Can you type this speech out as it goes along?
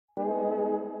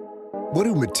What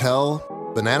do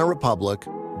Mattel, Banana Republic,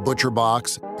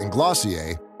 ButcherBox, and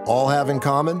Glossier all have in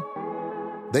common?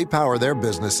 They power their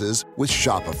businesses with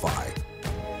Shopify.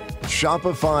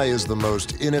 Shopify is the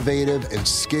most innovative and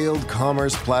scaled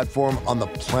commerce platform on the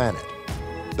planet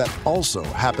that also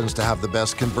happens to have the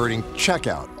best converting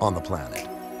checkout on the planet.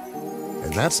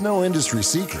 And that's no industry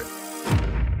secret.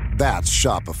 That's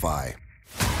Shopify.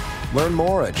 Learn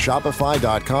more at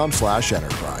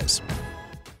shopify.com/enterprise.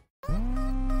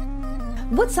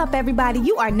 What's up, everybody?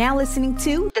 You are now listening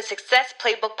to the Success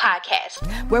Playbook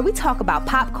Podcast, where we talk about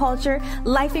pop culture,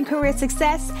 life and career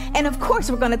success, and of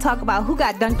course, we're going to talk about who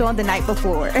got dunked on the night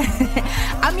before.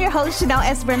 I'm your host, Chanel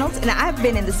S. Reynolds, and I've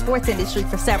been in the sports industry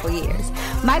for several years.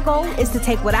 My goal is to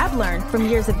take what I've learned from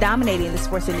years of dominating the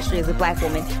sports industry as a Black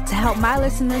woman to help my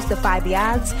listeners defy the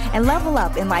odds and level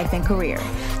up in life and career.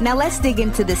 Now, let's dig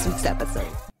into this week's episode.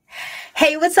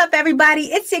 Hey, what's up,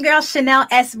 everybody? It's your girl, Chanel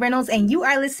S. Reynolds, and you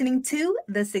are listening to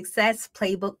the Success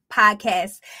Playbook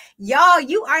Podcast. Y'all,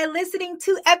 you are listening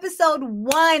to episode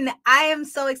 1. I am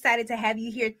so excited to have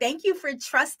you here. Thank you for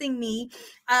trusting me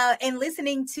and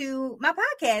listening to my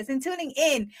podcast and tuning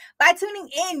in. By tuning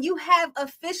in, you have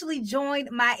officially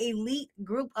joined my elite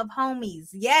group of homies.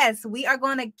 Yes, we are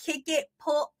going to kick it,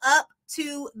 pull up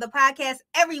to the podcast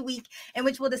every week, in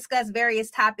which we'll discuss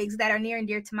various topics that are near and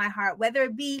dear to my heart, whether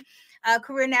it be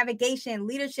career navigation,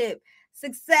 leadership,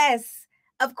 success.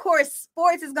 Of course,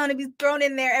 sports is going to be thrown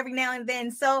in there every now and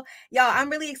then. So, y'all, I'm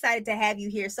really excited to have you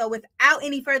here. So, without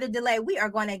any further delay,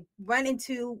 let's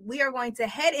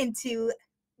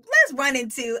run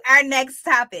into our next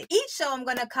topic. Each show, I'm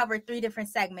going to cover 3 different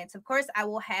segments. Of course, I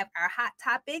will have our hot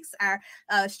topics, our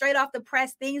straight off the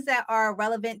press, things that are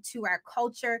relevant to our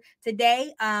culture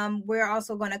today. We're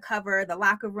also going to cover the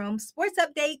locker room, sports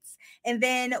updates, and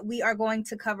then we are going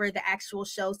to cover the actual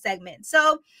show segment.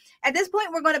 So at this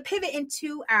point, we're going to pivot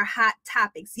into our hot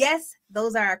topics. Yes,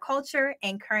 those are our culture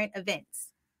and current events.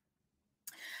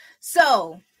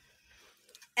 So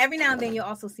every now and then, you'll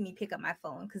also see me pick up my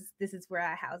phone because this is where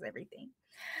I house everything.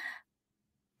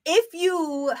 If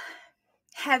you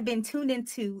have been tuned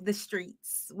into the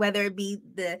streets, whether it be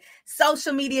the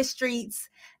social media streets,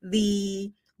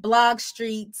 the blog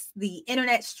streets, the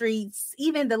internet streets,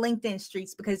 even the LinkedIn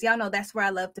streets, because y'all know that's where I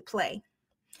love to play.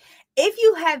 If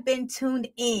you have been tuned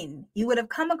in, you would have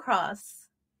come across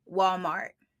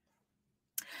Walmart.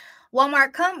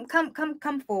 Walmart, come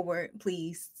forward,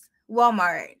 please.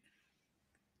 Walmart.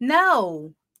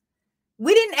 No,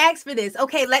 we didn't ask for this.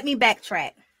 Okay, let me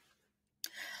backtrack.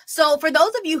 So for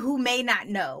those of you who may not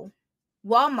know,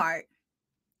 Walmart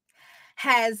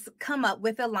has come up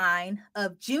with a line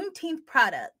of Juneteenth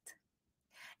product,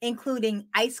 including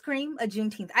ice cream, a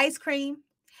Juneteenth ice cream,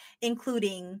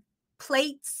 including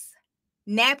plates,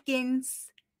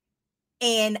 napkins,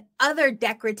 and other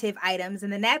decorative items.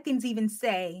 And the napkins even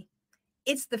say,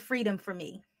 "It's the freedom for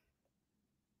me."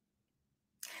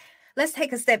 Let's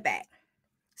take a step back.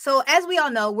 So as we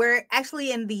all know, we're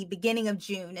actually in the beginning of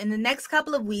June. In the next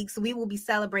couple of weeks, we will be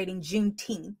celebrating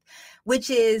Juneteenth, which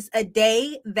is a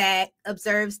day that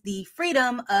observes the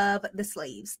freedom of the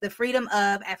slaves, the freedom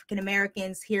of African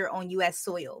Americans here on U.S.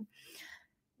 soil.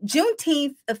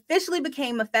 Juneteenth officially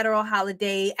became a federal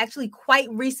holiday actually quite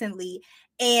recently,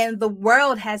 and the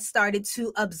world has started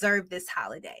to observe this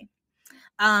holiday.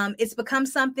 It's become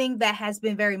something that has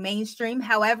been very mainstream.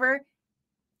 However,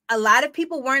 a lot of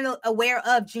people weren't aware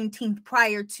of Juneteenth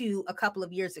prior to a couple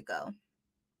of years ago.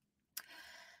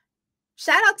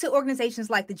 Shout out to organizations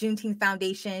like the Juneteenth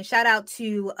Foundation. Shout out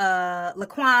to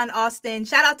Laquan Austin.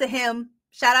 Shout out to him.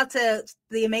 Shout out to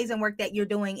the amazing work that you're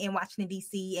doing in Washington,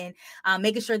 D.C. and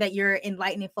making sure that you're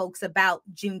enlightening folks about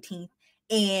Juneteenth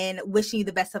and wishing you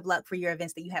the best of luck for your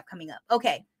events that you have coming up.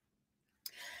 Okay.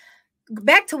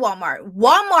 Back to Walmart.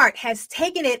 Walmart has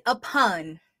taken it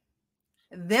upon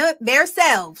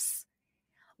themselves.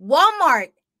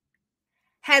 Walmart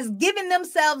has given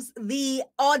themselves the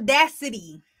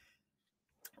audacity.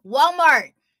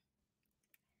 Walmart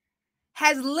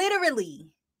has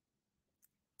literally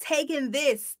taken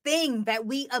this thing that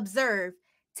we observe,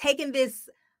 taken this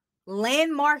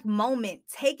landmark moment,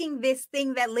 taking this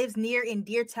thing that lives near and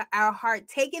dear to our heart,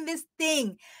 taking this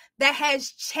thing that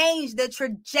has changed the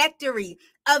trajectory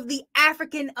of the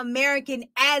African American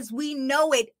as we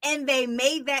know it. And they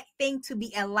made that thing to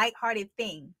be a lighthearted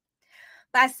thing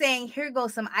by saying, here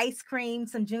goes some ice cream,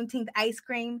 some Juneteenth ice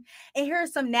cream. And here are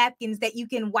some napkins that you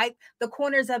can wipe the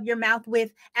corners of your mouth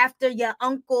with after your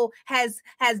uncle has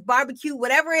barbecue,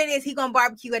 whatever it is, he gonna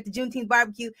barbecue at the Juneteenth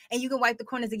barbecue. And you can wipe the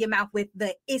corners of your mouth with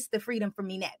the "It's the freedom for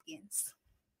me" napkins.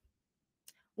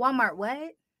 Walmart,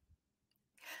 what?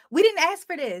 We didn't ask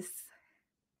for this.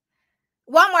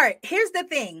 Walmart, here's the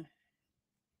thing.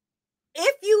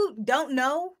 If you don't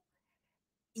know,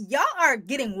 y'all are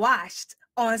getting washed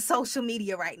on social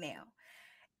media right now.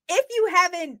 If you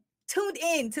haven't tuned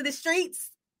in to the streets,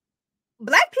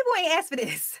 Black people ain't asked for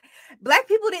this. Black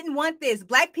people didn't want this.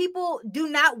 Black people do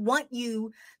not want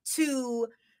you to,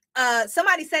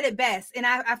 somebody said it best, and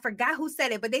I forgot who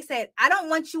said it, but they said, I don't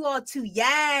want you all to,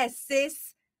 yes,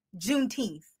 sis,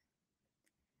 Juneteenth.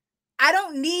 I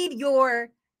don't need your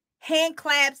hand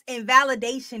claps and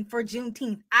validation for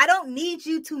Juneteenth. I don't need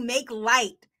you to make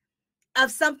light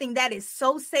of something that is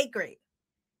so sacred,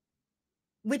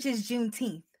 which is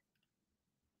Juneteenth.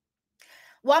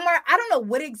 Walmart, I don't know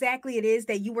what exactly it is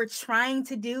that you were trying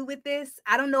to do with this.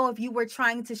 I don't know if you were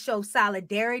trying to show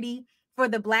solidarity for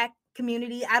the Black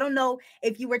community. I don't know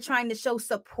if you were trying to show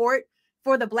support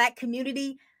for the Black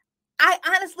community. I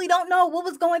honestly don't know what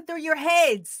was going through your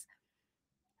heads.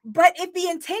 But if the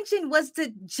intention was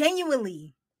to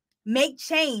genuinely make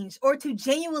change or to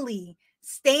genuinely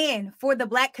stand for the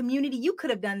Black community, you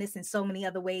could have done this in so many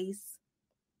other ways.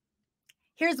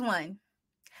 Here's one.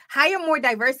 Hire more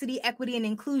diversity, equity, and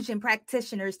inclusion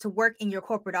practitioners to work in your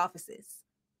corporate offices.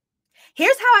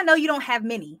 Here's how I know you don't have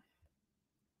many.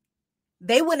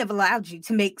 They wouldn't have allowed you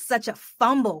to make such a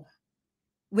fumble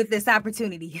with this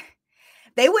opportunity.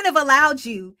 They wouldn't have allowed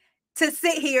you to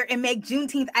sit here and make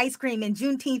Juneteenth ice cream and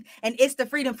Juneteenth and It's the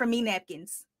Freedom for Me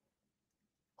napkins.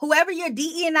 Whoever your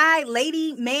DE&I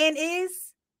lady, man is,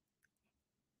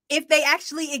 if they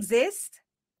actually exist,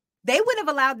 they wouldn't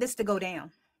have allowed this to go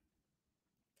down.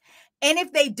 And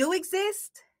if they do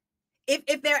exist,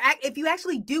 if you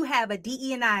actually do have a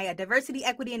DE&I, a diversity,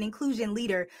 equity, and inclusion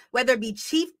leader, whether it be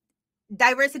chief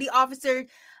diversity officer,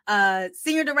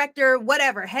 senior director,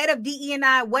 whatever, head of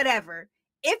DE&I, whatever,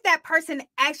 if that person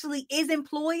actually is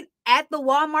employed at the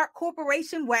Walmart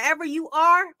Corporation, wherever you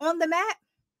are on the map,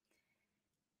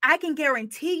 I can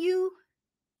guarantee you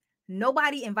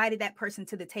nobody invited that person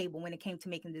to the table when it came to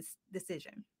making this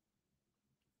decision.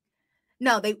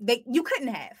 No, you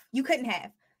couldn't have,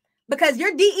 because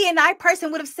your DE&I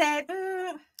person would have said,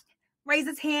 raise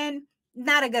his hand,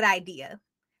 not a good idea.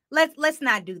 Let's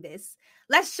not do this.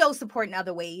 Let's show support in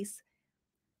other ways.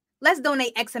 Let's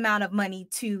donate X amount of money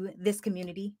to this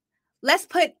community. Let's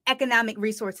put economic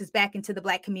resources back into the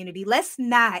Black community. Let's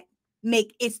not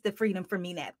make It's the Freedom for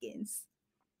Me napkins.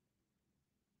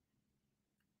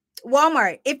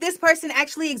 Walmart, if this person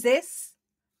actually exists,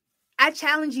 I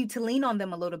challenge you to lean on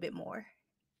them a little bit more.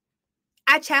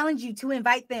 I challenge you to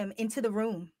invite them into the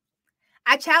room.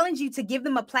 I challenge you to give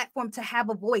them a platform to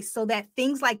have a voice so that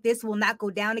things like this will not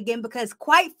go down again, because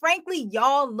quite frankly,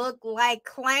 y'all look like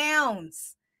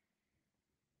clowns.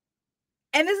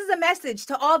 And this is a message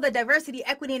to all the diversity,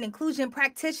 equity, and inclusion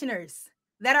practitioners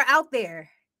that are out there.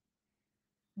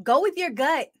 Go with your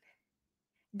gut.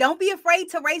 Don't be afraid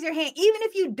to raise your hand, even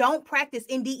if you don't practice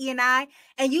in DE&I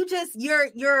and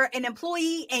you're an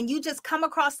employee and you just come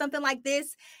across something like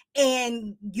this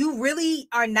and you really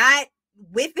are not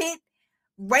with it.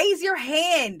 Raise your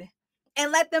hand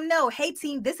and let them know, hey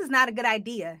team, this is not a good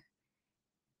idea.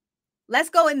 Let's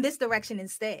go in this direction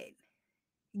instead.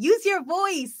 Use your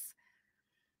voice,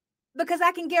 because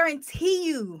I can guarantee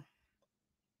you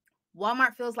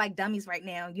Walmart feels like dummies right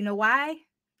now. You know why?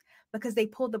 Because they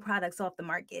pulled the products off the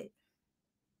market.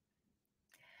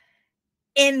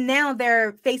 And now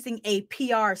they're facing a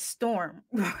PR storm.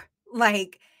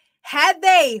 Like, had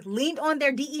they leaned on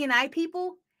their DE&I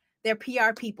people, their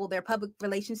PR people, their public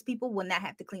relations people will not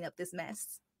have to clean up this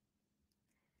mess.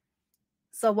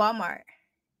 So Walmart,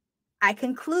 I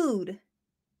conclude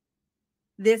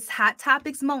this Hot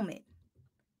Topics moment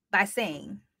by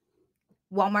saying,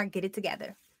 Walmart, get it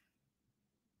together.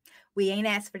 We ain't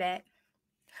asked for that.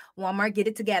 Walmart, get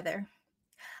it together.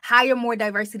 Hire more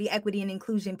diversity, equity, and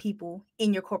inclusion people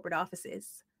in your corporate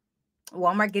offices.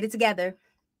 Walmart, get it together.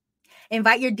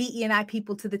 Invite your DE&I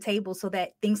people to the table so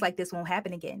that things like this won't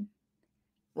happen again.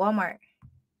 Walmart,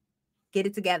 get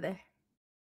it together.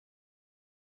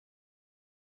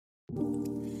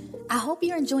 I hope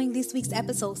you're enjoying this week's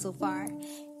episode so far.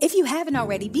 If you haven't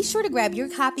already, be sure to grab your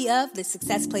copy of The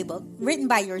Success Playbook, written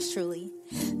by yours truly.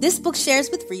 This book shares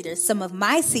with readers some of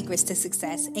my secrets to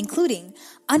success, including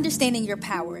understanding your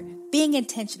power, being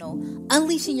intentional,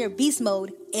 unleashing your beast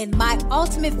mode, and my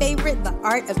ultimate favorite, the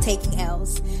art of taking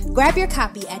L's. Grab your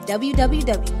copy at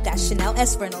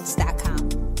www.chanelsreynolds.com.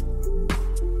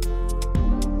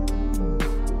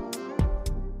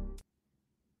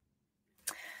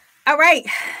 All right.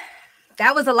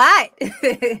 That was a lot.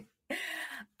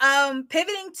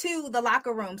 Pivoting to the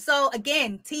locker room. So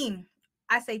again, team,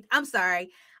 I'm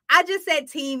sorry. I just said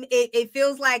team. It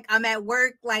feels like I'm at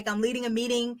work, like I'm leading a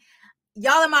meeting.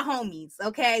 y'all are my homies,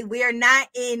 okay? We're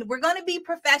going to be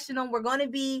professional. We're going to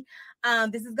be,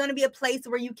 this is going to be a place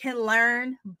where you can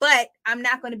learn, but I'm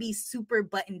not going to be super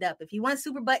buttoned up. If you want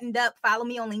super buttoned up, follow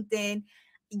me on LinkedIn.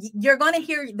 You're going to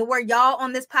hear the word y'all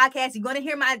on this podcast. You're going to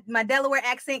hear my Delaware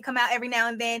accent come out every now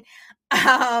and then.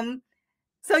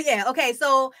 So yeah, okay.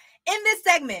 So in this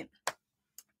segment,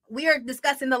 we are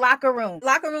discussing the locker room.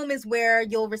 Locker room is where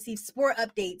you'll receive sport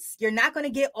updates. You're not going to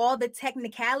get all the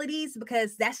technicalities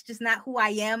because that's just not who I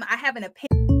am. I have an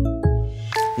opinion.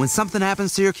 When something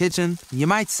happens to your kitchen, you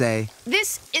might say,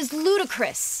 "This is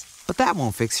ludicrous." But that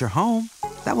won't fix your home.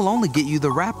 That will only get you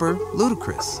the rapper,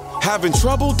 Ludacris. Having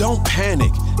trouble? Don't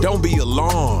panic. Don't be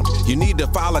alarmed. You need to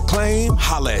file a claim?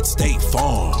 Holla at State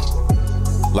Farm.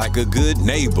 Like a good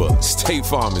neighbor, State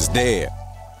Farm is there.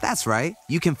 That's right.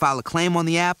 You can file a claim on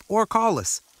the app or call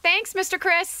us. Thanks, Mr.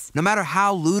 Chris. No matter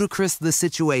how ludicrous the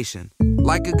situation,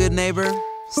 like a good neighbor,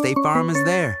 State Farm is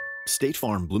there. State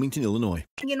Farm, Bloomington, Illinois.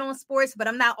 On sports, but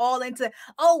I'm not all into,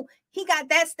 oh, he got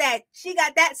that stat, she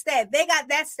got that stat, they got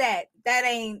that stat. That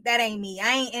ain't me. I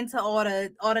ain't into all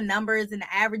the numbers and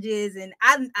the averages, and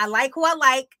I like who I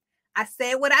like. I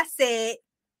said what I said.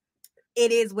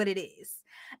 It is what it is.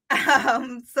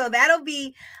 So that'll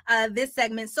be this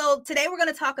segment. So today we're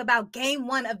going to talk about game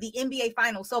 1 of the NBA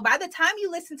Finals. So by the time you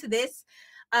listen to this,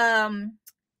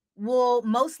 we'll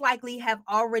most likely have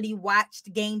already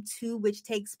watched game 2, which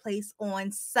takes place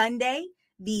on Sunday,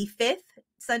 the 5th,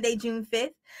 Sunday, June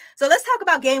 5th. So let's talk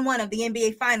about game 1 of the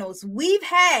NBA Finals. We've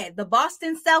had the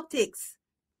Boston Celtics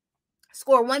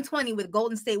score 120 with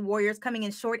Golden State Warriors coming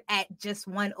in short at just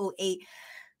 108.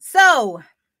 So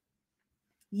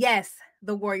yes,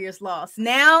 the Warriors lost.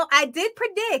 Now, I did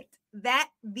predict that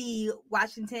the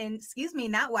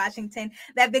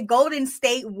that the Golden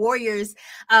State Warriors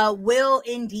will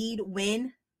indeed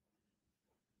win.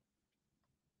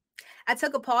 I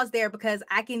took a pause there because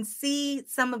I can see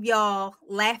some of y'all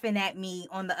laughing at me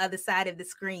on the other side of the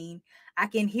screen. I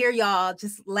can hear y'all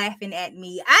just laughing at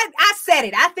me. I said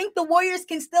it. I think the Warriors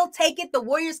can still take it. The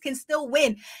Warriors can still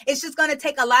win. It's just going to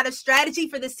take a lot of strategy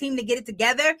for this team to get it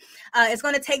together. It's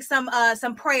going to take some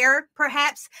prayer,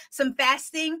 perhaps some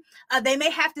fasting. They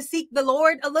may have to seek the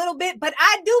Lord a little bit, but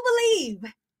I do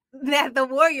believe that the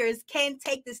Warriors can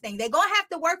take this thing. They're going to have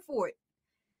to work for it.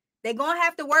 They're going to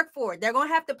have to work for it. They're going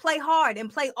to have to play hard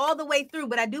and play all the way through.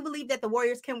 But I do believe that the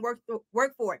Warriors can work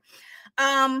for it.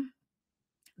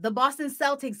 The Boston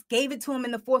Celtics gave it to them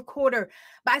in the fourth quarter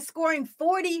by scoring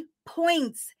 40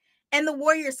 points and the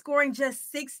Warriors scoring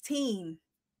just 16.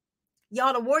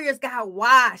 Y'all, the Warriors got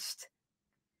washed.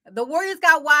 The Warriors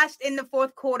got washed in the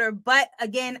fourth quarter. But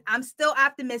again, I'm still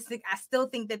optimistic. I still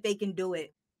think that they can do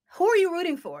it. Who are you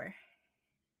rooting for?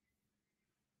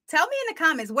 Tell me in the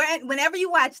comments, whenever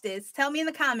you watch this, tell me in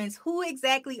the comments, who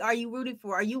exactly are you rooting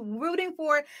for? Are you rooting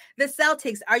for the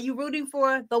Celtics? Are you rooting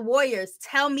for the Warriors?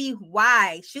 Tell me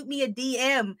why. Shoot me a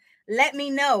DM. Let me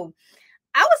know.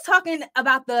 I was talking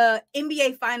about the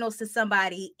NBA Finals to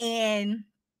somebody, and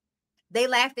they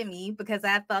laughed at me because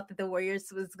I thought that the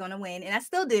Warriors was going to win, and I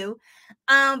still do.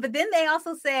 But then they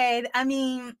also said,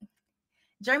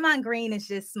 Draymond Green is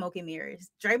just smoke and mirrors.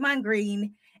 Draymond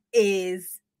Green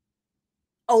is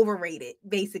overrated,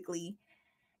 basically.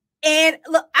 And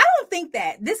look, I don't think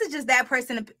that. This is just that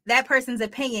person's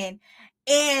opinion.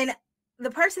 And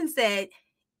the person said,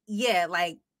 yeah,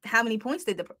 like how many points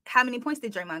did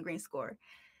Draymond Green score?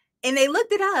 And they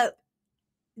looked it up.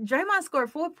 Draymond scored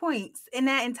 4 points in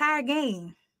that entire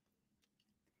game.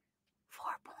 4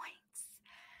 points.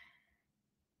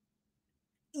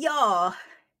 Y'all,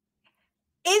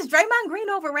 is Draymond Green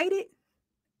overrated?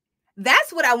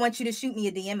 That's what I want you to shoot me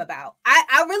a DM about.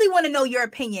 I really want to know your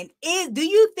opinion. Do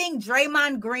you think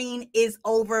Draymond Green is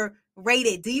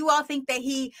overrated? Do you all think that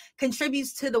he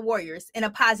contributes to the Warriors in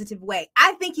a positive way?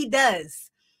 I think he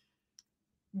does.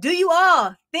 Do you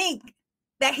all think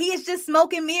that he is just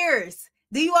smoke and mirrors?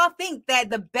 Do you all think that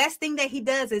the best thing that he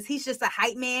does is he's just a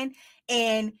hype man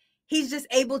and he's just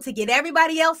able to get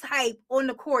everybody else hype on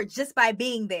the court just by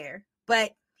being there,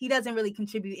 but he doesn't really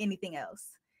contribute anything else?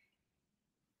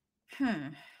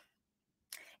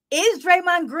 Is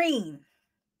Draymond Green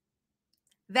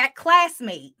that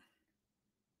classmate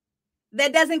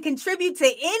that doesn't contribute to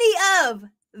any of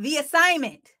the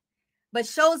assignment, but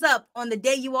shows up on the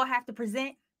day you all have to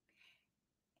present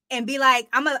and be like,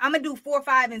 I'm gonna do 4,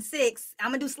 5, and 6. I'm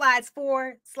gonna do slides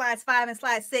 4, slides 5, and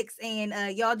slide 6,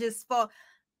 and y'all just fall.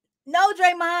 No,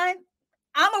 Draymond,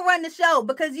 I'm gonna run the show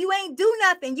because you ain't do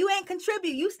nothing. You ain't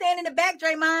contribute. You stand in the back,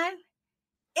 Draymond.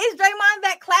 Is Draymond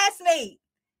that classmate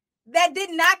that did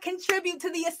not contribute to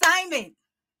the assignment?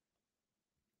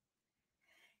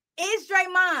 Is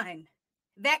Draymond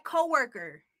that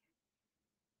coworker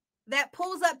that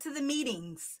pulls up to the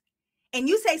meetings and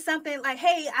you say something like,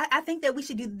 hey, I think that we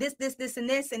should do this, and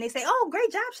this. And they say, oh,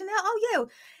 great job, Chanel. Oh, yeah.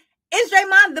 Is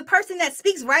Draymond the person that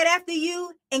speaks right after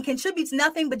you and contributes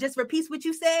nothing but just repeats what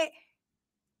you said?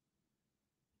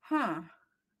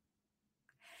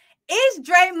 Is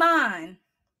Draymond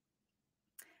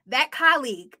that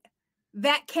colleague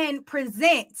that can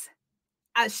present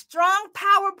a strong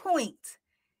PowerPoint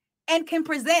and can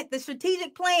present the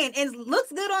strategic plan and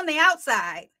looks good on the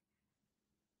outside,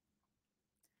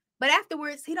 but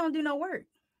afterwards, he don't do no work?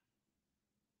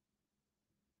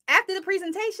 After the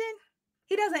presentation,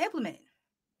 he doesn't implement.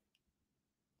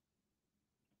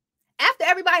 After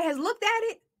everybody has looked at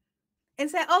it and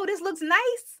said, oh, this looks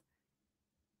nice,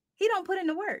 he don't put in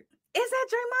the work. Is that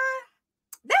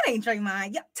Draymond? That ain't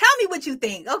Draymond. Tell me what you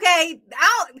think, okay?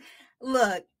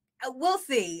 Look, we'll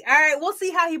see. All right, we'll see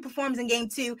how he performs in game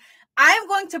 2. I am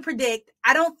going to predict,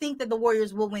 I don't think that the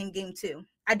Warriors will win game 2.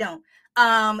 I don't.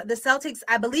 The Celtics,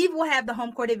 I believe, will have the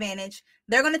home court advantage.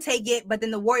 They're going to take it, but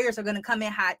then the Warriors are going to come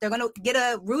in hot. They're going to get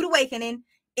a rude awakening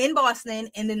in Boston,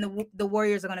 and then the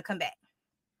Warriors are going to come back.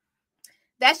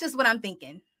 That's just what I'm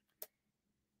thinking.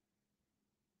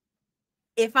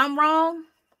 If I'm wrong,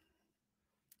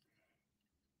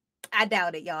 I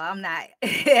doubt it, y'all. I'm not.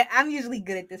 I'm usually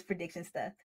good at this prediction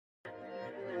stuff.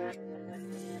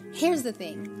 Here's the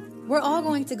thing. We're all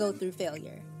going to go through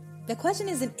failure. The question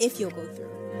isn't if you'll go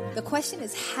through. The question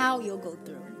is how you'll go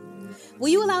through. Will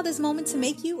you allow this moment to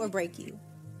make you or break you?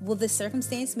 Will this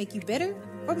circumstance make you bitter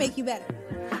or make you better?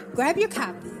 Grab your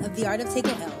copy of The Art of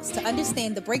Taking L's to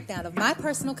understand the breakdown of my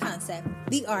personal concept,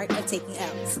 The Art of Taking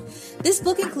L's. This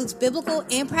book includes biblical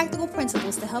and practical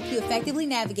principles to help you effectively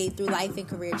navigate through life and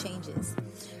career changes.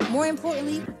 More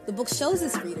importantly, the book shows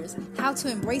its readers how to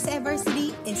embrace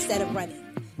adversity instead of running.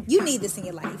 You need this in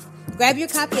your life. Grab your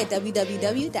copy at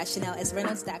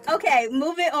www.chanelsreynolds.com. Okay,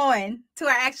 moving on to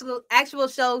our actual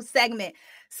show segment.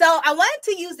 So I wanted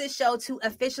to use this show to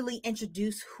officially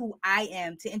introduce who I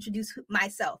am, to introduce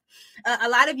myself. A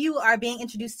lot of you are being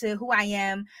introduced to who I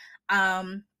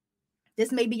am.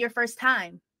 This may be your first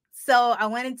time. So I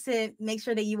wanted to make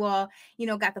sure that you all,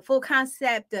 got the full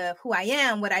concept of who I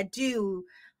am, what I do,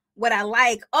 what I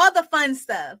like, all the fun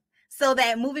stuff, so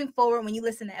that moving forward, when you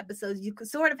listen to episodes, you could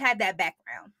sort of have that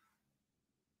background.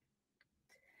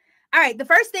 All right, the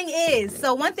first thing is,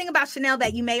 so one thing about Chanel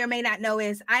that you may or may not know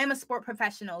is I am a sport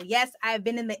professional. Yes, I've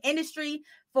been in the industry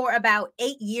for about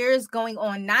 8 years, going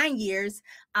on 9 years.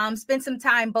 Spent some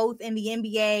time both in the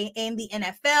NBA and the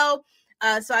NFL.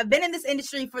 So I've been in this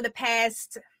industry for the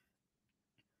past,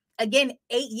 again,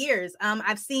 8 years.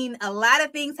 I've seen a lot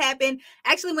of things happen.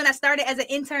 Actually, when I started as an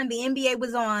intern, the NBA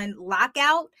was on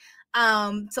lockout.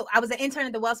 So I was an intern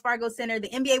at the Wells Fargo Center. The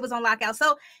NBA was on lockout.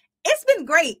 So it's been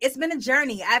great. It's been a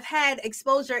journey. I've had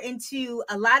exposure into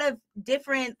a lot of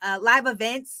different live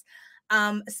events,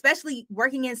 especially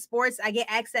working in sports. I get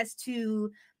access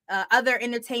to other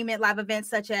entertainment live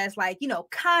events, such as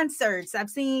concerts.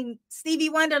 I've seen Stevie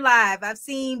Wonder live. I've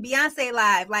seen Beyonce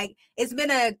live. It's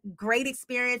been a great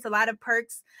experience, a lot of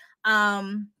perks.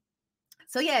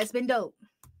 So yeah, it's been dope.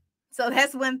 So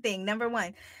that's one thing, number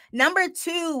one. Number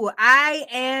two, I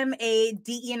am a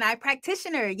DE&I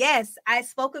practitioner. Yes, I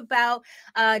spoke about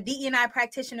DE&I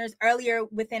practitioners earlier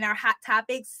within our Hot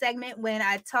Topics segment when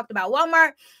I talked about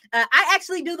Walmart. I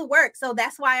actually do the work, so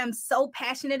that's why I'm so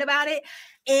passionate about it.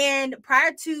 And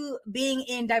prior to being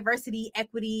in diversity,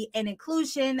 equity, and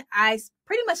inclusion, I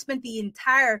pretty much spent the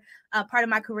entire part of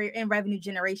my career in revenue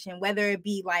generation, whether it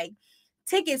be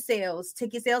ticket sales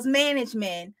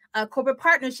management, corporate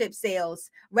partnership sales,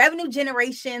 revenue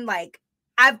generation.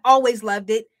 I've always loved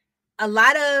it. A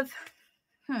lot of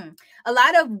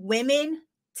women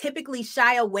typically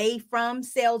shy away from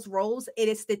sales roles. It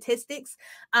is statistics.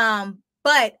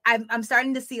 But I'm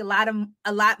starting to see a lot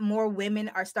more women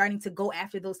are starting to go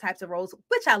after those types of roles,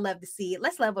 which I love to see.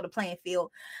 Let's level the playing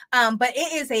field. But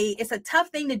it's a tough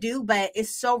thing to do, but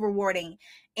it's so rewarding.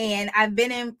 And I've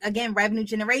been in, again, revenue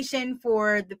generation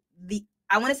for the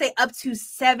I want to say up to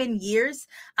 7 years.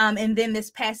 And then this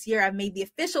past year, I've made the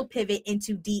official pivot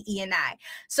into DE&I.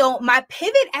 So my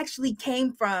pivot actually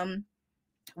came from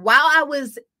while I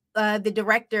was the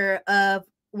director of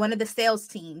one of the sales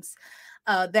teams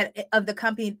that of the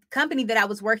company that I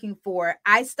was working for.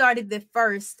 I started the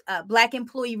first Black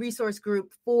employee resource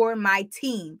group for my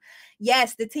team.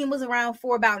 Yes, the team was around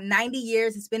for about 90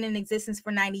 years. It's been in existence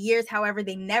for 90 years. However,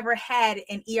 they never had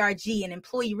an ERG, an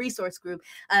employee resource group,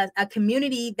 a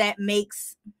community that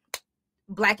makes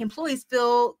Black employees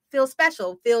feel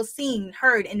special, feel seen,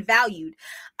 heard, and valued.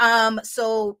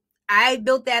 So I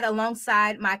built that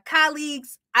alongside my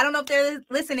colleagues. I don't know if they're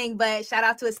listening, but shout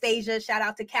out to Astasia, shout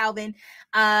out to Calvin.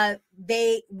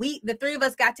 The three of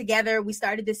us got together. We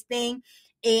started this thing.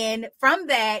 And from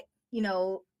that,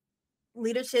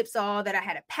 leadership saw that I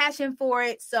had a passion for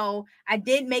it. So I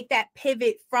did make that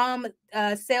pivot from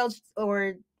sales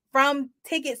or from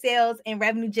ticket sales and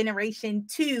revenue generation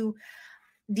to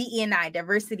DE&I,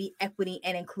 diversity, equity,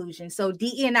 and inclusion. So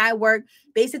DE&I work,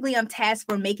 basically I'm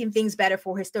tasked for making things better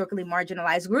for historically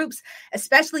marginalized groups,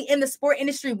 especially in the sport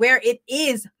industry where it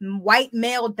is white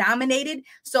male dominated.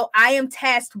 So I am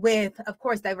tasked with, of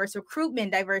course, diverse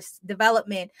recruitment, diverse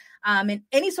development, and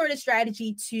any sort of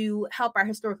strategy to help our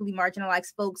historically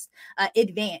marginalized folks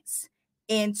advance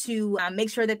and to make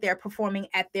sure that they're performing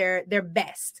at their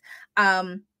best.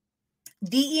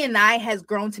 DE&I has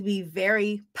grown to be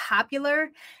very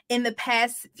popular in the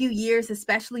past few years,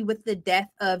 especially with the death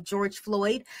of George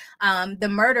Floyd, the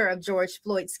murder of George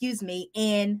Floyd,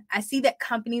 and I see that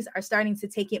companies are starting to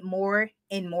take it more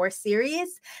and more serious.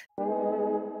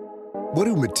 What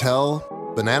do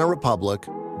Mattel, Banana Republic,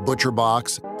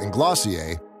 ButcherBox, and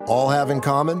Glossier all have in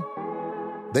common?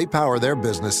 They power their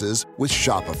businesses with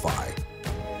Shopify.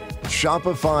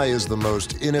 Shopify is the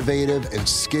most innovative and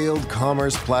scaled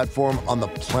commerce platform on the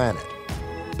planet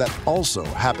that also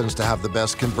happens to have the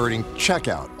best converting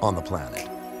checkout on the planet.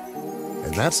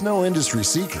 And that's no industry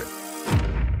secret.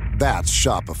 That's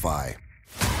Shopify.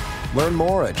 Learn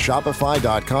more at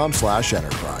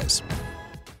shopify.com/enterprise.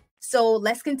 So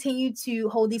let's continue to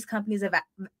hold these companies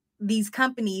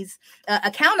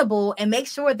accountable and make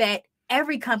sure that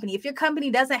every company, if your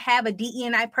company doesn't have a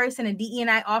DE&I person, a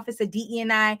DE&I office, a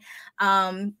DE&I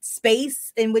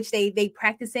space in which they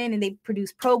practice in and they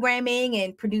produce programming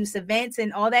and produce events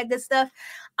and all that good stuff,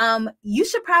 you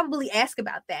should probably ask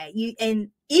about that.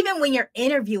 And even when you're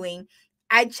interviewing,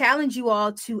 I challenge you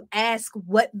all to ask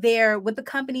what the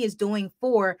company is doing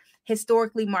for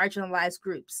historically marginalized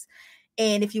groups.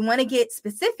 And if you want to get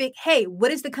specific, hey,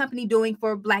 what is the company doing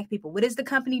for Black people? What is the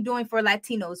company doing for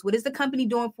Latinos? What is the company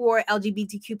doing for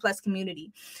LGBTQ plus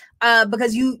community?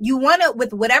 Because you want to,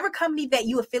 with whatever company that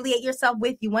you affiliate yourself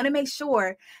with, you want to make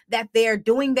sure that they're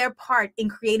doing their part in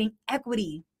creating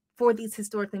equity for these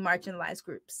historically marginalized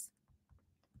groups.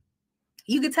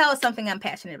 You can tell it's something I'm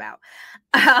passionate about.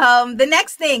 The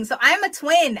next thing. So I'm a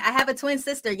twin. I have a twin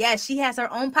sister. Yes, she has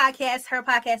her own podcast. Her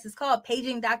podcast is called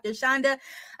Paging Dr. Shonda,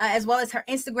 as well as her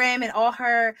Instagram and all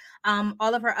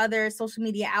of her other social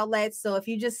media outlets. So if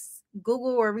you just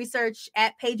Google or research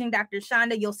at Paging Dr.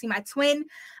 Shonda, you'll see my twin.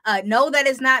 No, that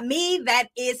is not me. That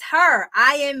is her.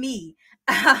 I am me.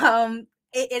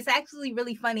 It's actually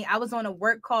really funny. I was on a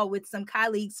work call with some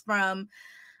colleagues from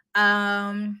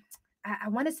I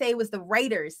want to say it was the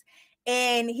Raiders.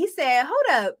 And he said,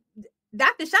 hold up,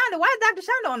 Dr. Shonda, why is Dr.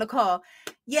 Shonda on the call?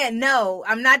 Yeah, no,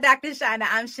 I'm not Dr. Shonda.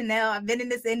 I'm Chanel. I've been in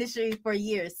this industry for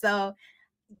years. So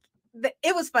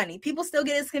it was funny. People still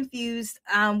get us confused.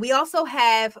 We also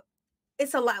have,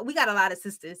 it's a lot. We got a lot of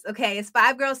sisters. Okay. It's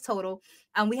 5 girls total.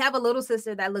 We have a little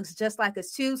sister that looks just like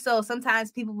us too. So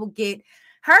sometimes people will get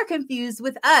her confused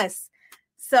with us.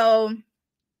 So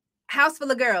house full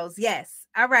of girls. Yes.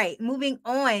 All right, moving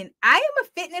on. I am a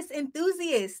fitness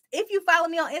enthusiast. If you follow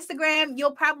me on Instagram,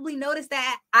 you'll probably notice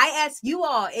that I asked you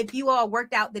all if you all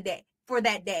worked out for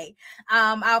that day.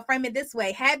 I'll frame it this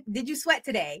way. Did you sweat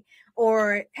today?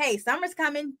 Or, hey, summer's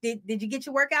coming. Did you get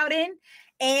your workout in?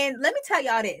 And let me tell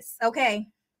y'all this, okay?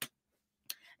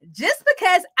 Just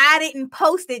because I didn't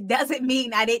post it doesn't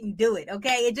mean I didn't do it,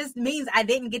 okay? It just means I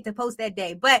didn't get to post that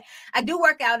day. But I do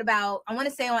work out about, I want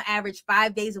to say on average,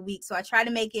 5 days a week. So I try to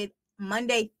make it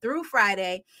Monday through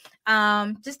Friday,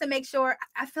 just to make sure.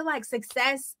 I feel like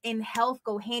success and health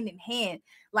go hand in hand.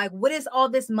 Like, what is all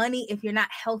this money if you're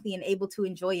not healthy and able to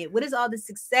enjoy it? What is all this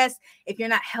success if you're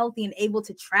not healthy and able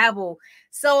to travel?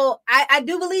 So I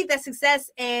do believe that success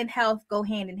and health go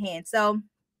hand in hand. So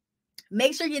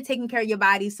make sure you're taking care of your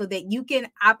body so that you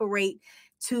can operate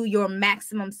to your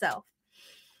maximum self.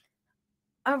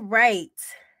 All right.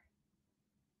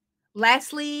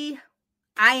 Lastly,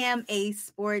 I am a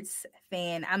sports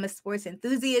fan. I'm a sports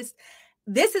enthusiast.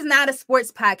 This is not a sports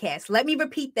podcast. Let me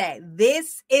repeat that.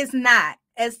 This is not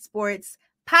a sports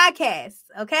podcast,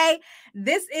 okay?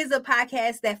 This is a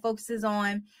podcast that focuses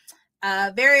on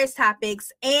various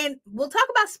topics, and we'll talk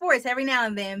about sports every now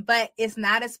and then, but it's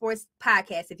not a sports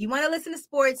podcast. If you want to listen to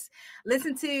sports,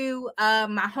 listen to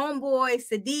my homeboy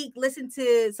Sadiq, listen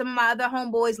to some of my other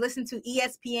homeboys, listen to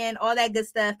ESPN, all that good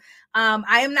stuff.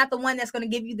 I am not the one that's going to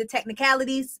give you the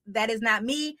technicalities. That is not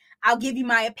me. I'll give you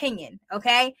my opinion,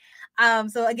 okay?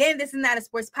 So again, this is not a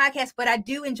sports podcast, but I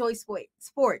do enjoy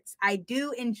sports. I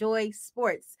do enjoy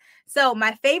sports. So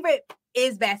my favorite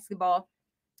is basketball.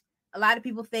 A lot of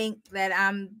people think that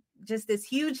I'm just this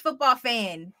huge football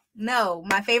fan. No,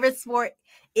 my favorite sport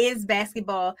is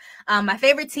basketball. My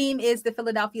favorite team is the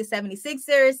Philadelphia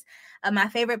 76ers. My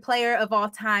favorite player of all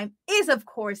time is, of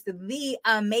course, the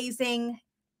amazing,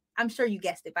 I'm sure you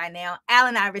guessed it by now,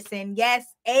 Allen Iverson. Yes,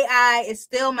 AI is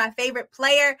still my favorite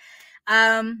player.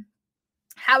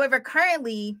 However,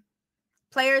 currently,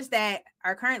 players that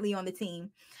are currently on the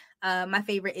team, my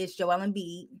favorite is Joel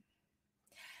Embiid.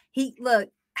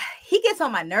 He gets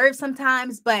on my nerves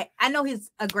sometimes, but I know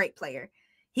he's a great player.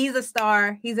 He's a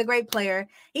star. He's a great player.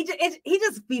 He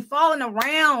just be falling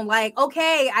around like,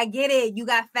 okay, I get it. You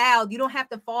got fouled. You don't have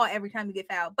to fall every time you get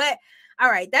fouled. But all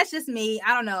right, that's just me.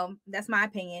 I don't know. That's my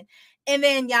opinion. And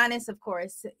then Giannis, of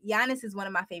course. Giannis is one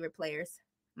of my favorite players.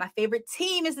 My favorite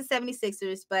team is the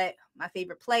 76ers, but my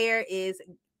favorite player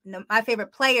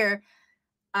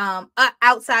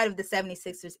outside of the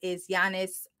 76ers is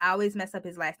Giannis. I always mess up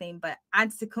his last name, but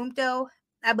Antetokounmpo,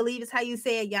 I believe is how you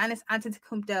say it. Giannis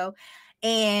Antetokounmpo.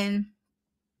 And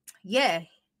yeah,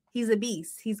 he's a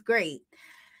beast. He's great.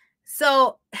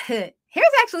 So here's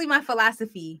actually my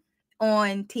philosophy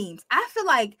on teams. I feel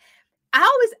like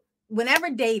whenever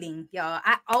dating, y'all,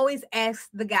 I always ask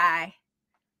the guy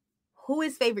who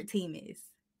his favorite team is.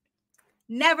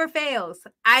 Never fails.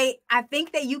 I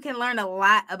think that you can learn a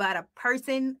lot about a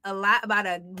person, a lot about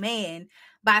a man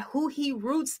by who he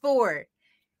roots for.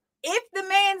 If the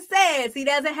man says he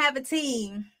doesn't have a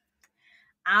team,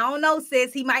 I don't know,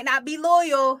 sis, he might not be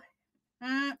loyal.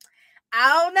 I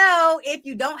don't know. If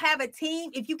you don't have a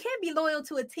team, if you can't be loyal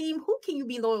to a team, who can you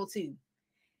be loyal to?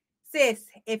 Sis,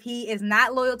 if he is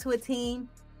not loyal to a team,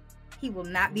 he will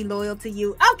not be loyal to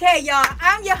you. Okay, y'all,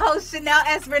 I'm your host, Chanel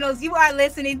S. Reynolds. You are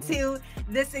listening to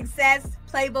the Success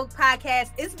Playbook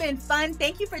Podcast. It's been fun.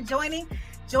 Thank you for joining.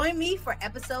 Join me for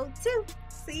episode 2.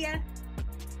 See ya.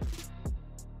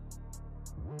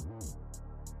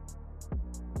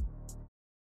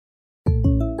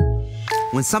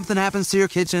 When something happens to your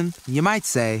kitchen, you might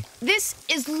say, "This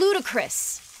is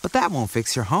ludicrous." but that won't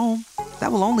fix your home.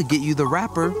 That will only get you the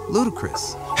rapper,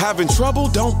 Ludacris. Having trouble?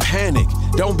 Don't panic.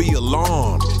 Don't be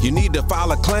alarmed. You need to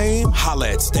file a claim?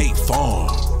 Holla at State Farm.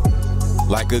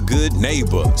 Like a good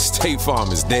neighbor, State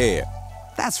Farm is there.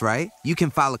 That's right. You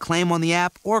can file a claim on the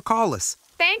app or call us.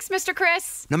 Thanks, Mr.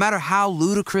 Chris. No matter how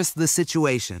ludicrous the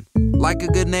situation, like a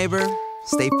good neighbor,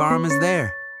 State Farm is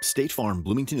there. State Farm,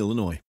 Bloomington, Illinois.